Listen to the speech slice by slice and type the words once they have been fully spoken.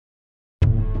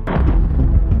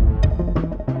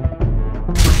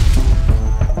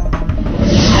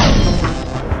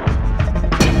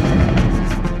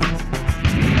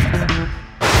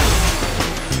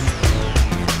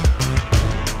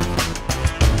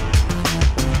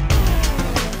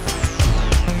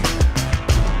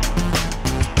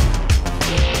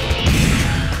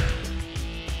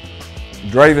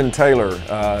Draven Taylor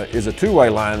is a two-way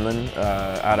lineman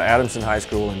out of Adamson High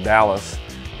School in Dallas,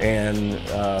 and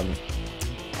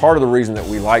part of the reason that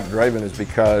we like Draven is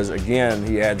because, again,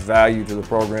 he adds value to the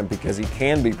program because he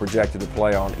can be projected to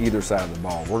play on either side of the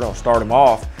ball. We're going to start him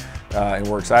off, and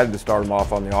we're excited to start him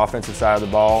off on the offensive side of the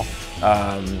ball.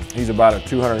 He's about a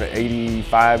 290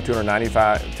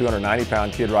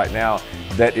 pound kid right now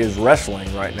that is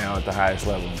wrestling right now at the highest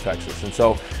level in Texas. And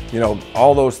so, you know,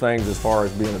 all those things as far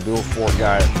as being a dual sport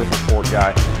guy, a triple sport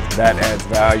guy, that adds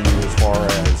value as far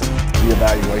as the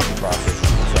evaluation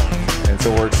process. And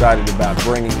so we're excited about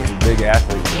bringing in big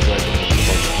athletes.